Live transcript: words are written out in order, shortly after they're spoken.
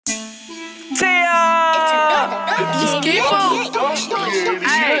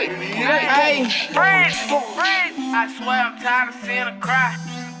I swear I'm tired of seeing her cry.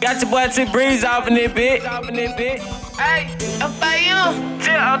 Got your boy T-Breeze off in this bitch. Hey, FAM.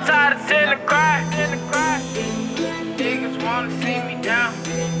 Shit, I'm tired of seeing her cry. Niggas wanna see me down.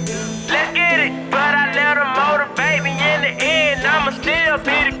 Let's get it, but I let her motivate me. In the end, I'ma still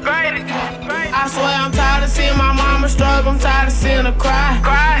be the greatest. I swear I'm tired of seeing my mama struggle. I'm tired of seeing her cry.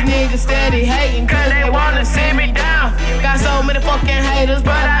 Niggas steady hating cause they wanna see me down. Got so many fucking haters,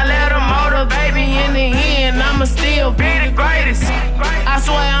 but I let them motivate me. In the end, I'ma still be the greatest. I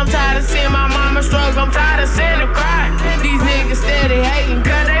swear I'm tired of seeing my mama struggle. I'm tired of seeing her cry. These niggas steady hating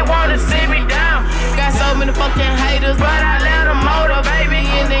cause they wanna see me down. Got so many fucking haters, but I let them motivate me.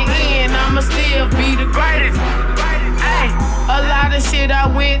 In the end, I'ma still be the greatest. Ay, a lot of shit I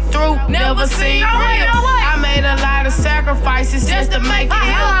went through, never seen real. I made a lot of sacrifices just to make it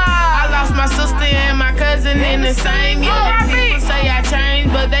real. I lost my sister and my cousin in the same year. People say I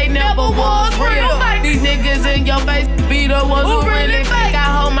changed, but they never was real. These niggas in your face be the ones who really fake. I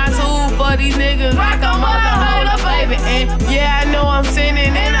hold my tool for these niggas like a mother hold a baby. And yeah, I know I'm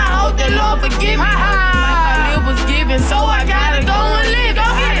sinning, and I hope the Lord forgive me. My lip was given, so I gotta go and live it.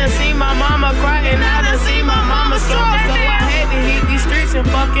 I done seen my mama cry, and I done seen my mama struggle. So I had to hit these streets and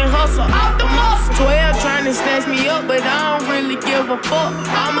fucking hustle off the muscle. 12 trying to snatch me up, but I don't really give a fuck.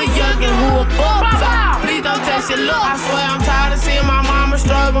 I'm a youngin' who a fuck, so please don't touch your look. I swear I'm tired of seeing my mama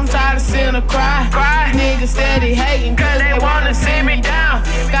struggle. I'm tired of seeing her cry. Niggas steady hating cause they wanna see me down.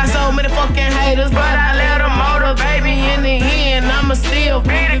 Got so many fucking haters, but I let them motivate me. In the end, I'ma still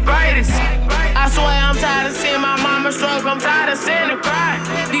be the greatest. I swear I'm tired of seeing my mama struggle. I'm tired of seeing her cry.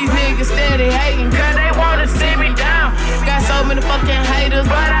 These niggas steady hating cause they wanna see me down. Got so many fucking haters,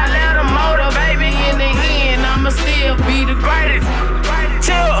 but I let them motivate me. In the end, I'ma still be the greatest.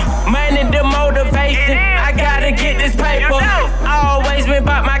 Chill, money the motivation. I gotta get this paper. Always been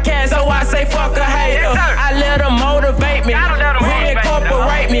about my cash, so I say fuck a hater. I let them motivate me,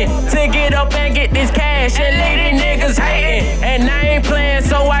 reincorporate me to get up and get this cash and leave these niggas hating. And I ain't playing,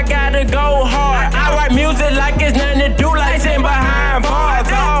 so I gotta go hard. I write music like it's nothing to do, like sitting behind bars.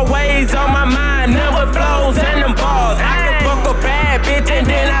 Always on my mind, never flows in them bars. I can fuck a bad bitch and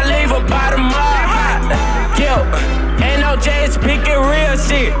then I leave her by the mud. Guilt. Ain't no J speaking real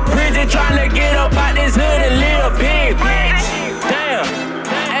shit. Bridget tryna get up out this hood and live big, bitch. Damn.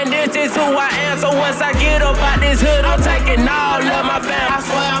 And this is who I am, so once I get up out this hood, I'm taking all of my family. I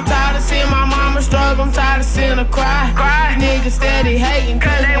swear I'm tired of seeing my mama struggle. I'm tired of seeing her cry. Niggas steady hating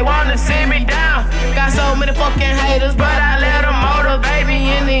cause they wanna see me down. Got so many fucking haters, but I let them motivate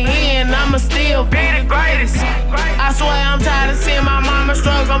me. In the end, I'ma still be the greatest. I swear I'm tired of seeing my mama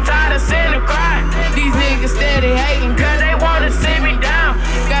struggle. I'm tired of seeing her cry. These niggas steady hating cause they wanna see me down.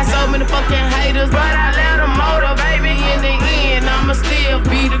 Got so many fucking haters, but I let them motivate me. In the end, I'ma still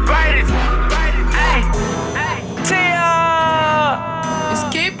be the greatest. Ay, it's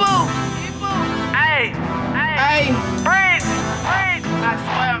Kipu. Ay, Breeze. I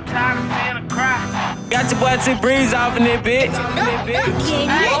swear I'm tired of seeing her cry. Got your boy T-Breeze off in this bitch.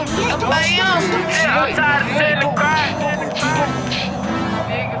 Hey,